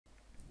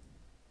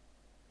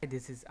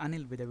This is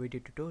Anil with a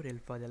video tutorial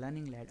for the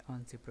LearningLad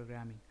on C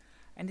programming.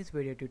 In this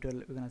video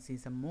tutorial, we're going to see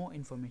some more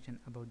information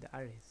about the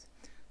arrays.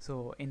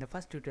 So in the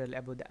first tutorial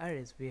about the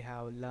arrays, we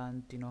have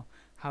learned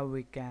how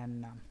we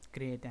can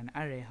create an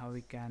array, how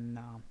we can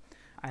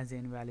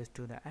assign values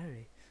to the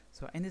array.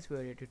 So in this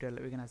video tutorial,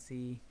 we're going to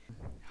see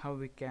how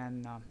we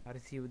can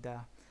receive the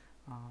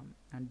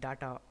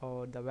data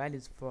or the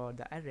values for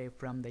the array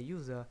from the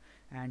user,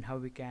 and how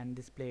we can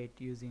display it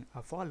using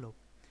a for loop.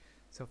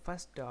 So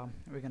first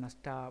we're gonna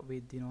start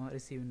with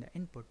receiving the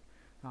input.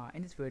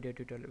 In this video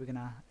tutorial, we're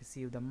gonna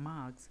receive the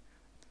marks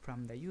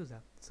from the user.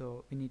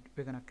 So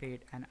we're gonna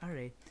create an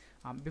array.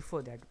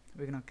 Before that,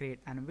 we're gonna create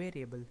an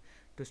variable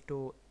to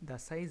store the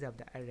size of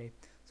the array.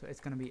 So it's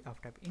gonna be of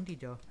type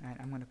integer, and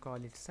I'm gonna call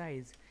it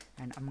size,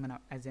 and I'm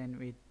gonna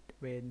assign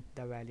with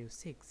the value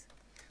 6.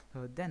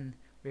 So then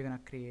we're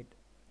gonna create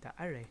the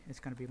array.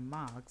 It's gonna be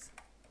marks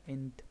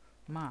int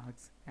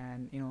marks,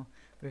 and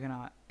we're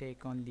gonna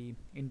take only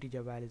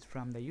integer values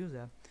from the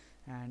user,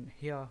 and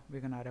here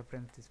we're gonna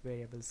reference this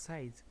variable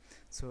size.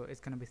 So it's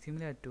gonna be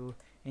similar to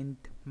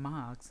int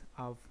marks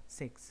of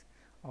 6,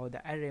 or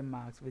the array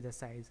marks with the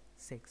size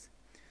 6.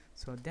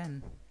 So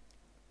then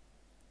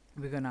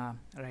we're gonna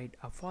write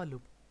a for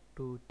loop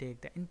to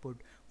take the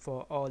input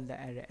for all the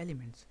array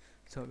elements.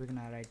 So we're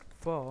gonna write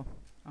for,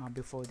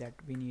 before that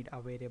we need a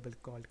variable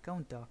called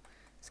counter.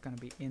 It's gonna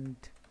be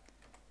int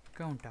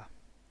counter,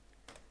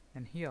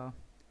 and here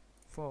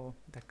for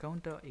the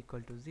counter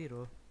equal to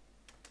 0,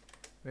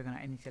 we're gonna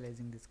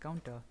initializing this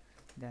counter.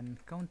 Then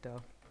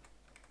counter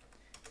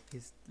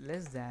is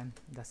less than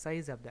the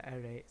size of the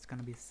array. It's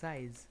gonna be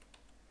size,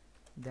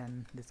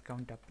 then this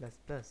counter plus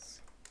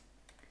plus.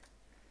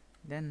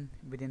 Then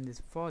within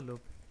this for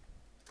loop,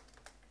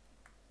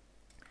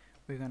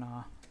 we're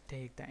gonna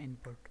take the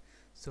input.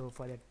 So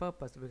for that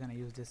purpose, we're gonna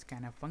use this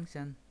scanf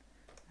function,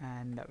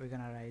 and we're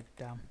gonna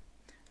write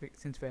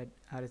since we're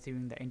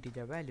receiving the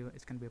integer value,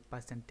 it's going to be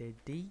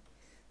 %d.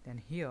 Then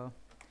here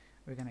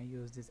we're going to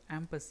use this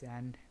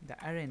ampersand. The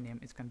array name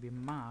is going to be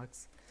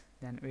marks.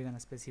 Then we're going to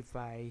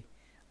specify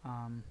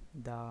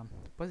the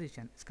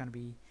position. It's going to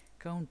be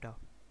counter.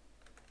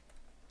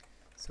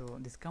 So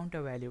this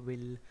counter value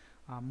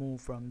will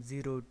move from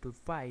 0 to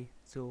 5.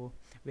 So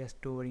we are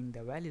storing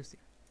the values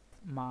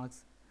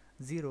marks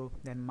 0,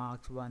 then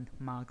marks 1,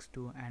 marks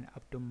 2, and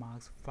up to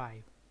marks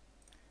 5.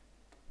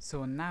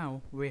 So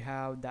now we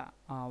have the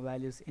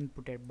values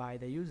inputted by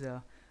the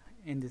user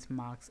in this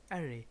marks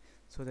array.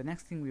 So the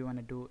next thing we want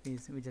to do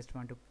is we just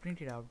want to print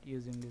it out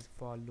using this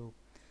for loop.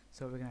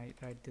 So we're going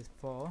to write this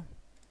for.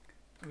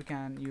 We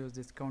can use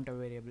this counter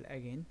variable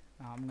again.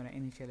 I'm going to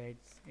initialize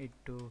it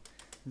to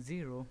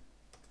 0.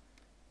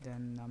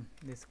 Then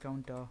this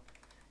counter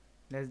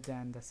less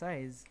than the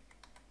size.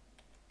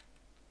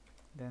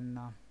 Then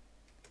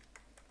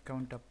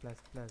counter plus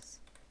plus.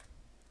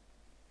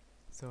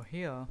 So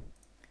here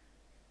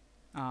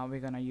we're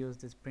gonna use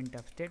this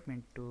printf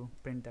statement to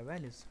print the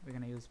values. We're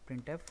gonna use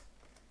printf.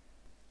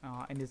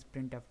 In this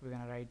printf, we're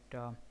gonna write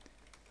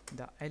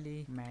the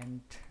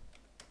element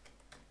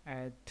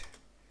at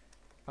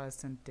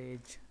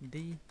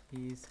 %d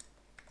is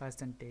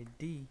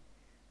 %d.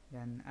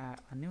 Then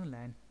a new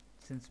line,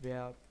 since we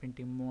are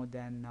printing more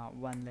than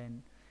one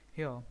line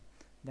here.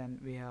 Then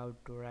we have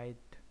to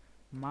write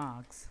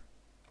marks.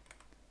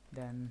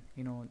 Then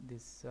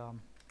this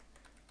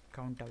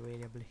counter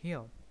variable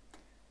here.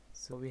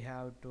 So we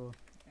have to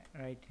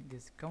write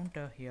this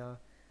counter here.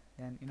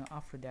 Then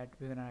after that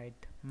we're gonna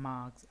write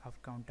marks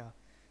of counter.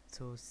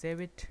 So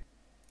save it.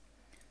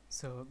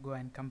 So go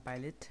and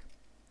compile it,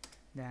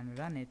 then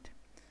run it.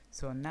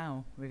 So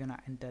now we're gonna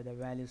enter the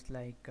values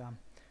like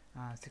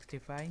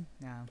 65,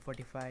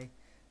 45,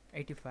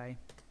 85,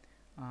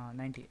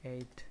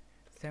 98,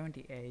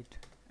 78,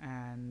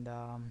 and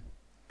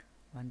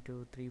 1,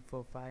 2, 3,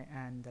 4, 5,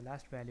 and the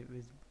last value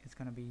is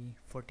gonna be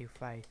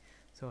 45.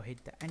 So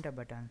hit the enter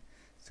button.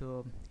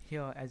 So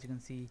here, as you can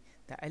see,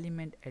 the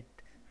element at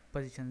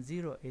position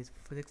 0 is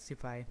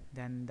 65,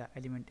 then the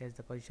element at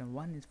the position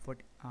 1 is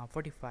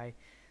 45.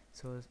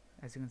 So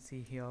as you can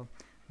see here,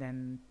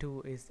 then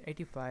 2 is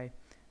 85,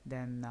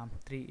 then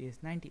 3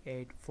 is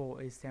 98,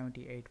 4 is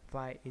 78,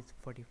 5 is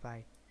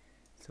 45.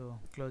 So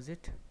close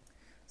it.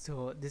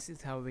 So this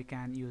is how we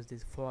can use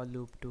this for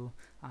loop to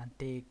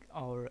take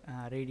or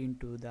read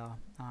into the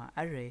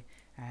array,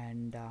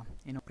 and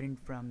print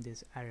from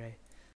this array.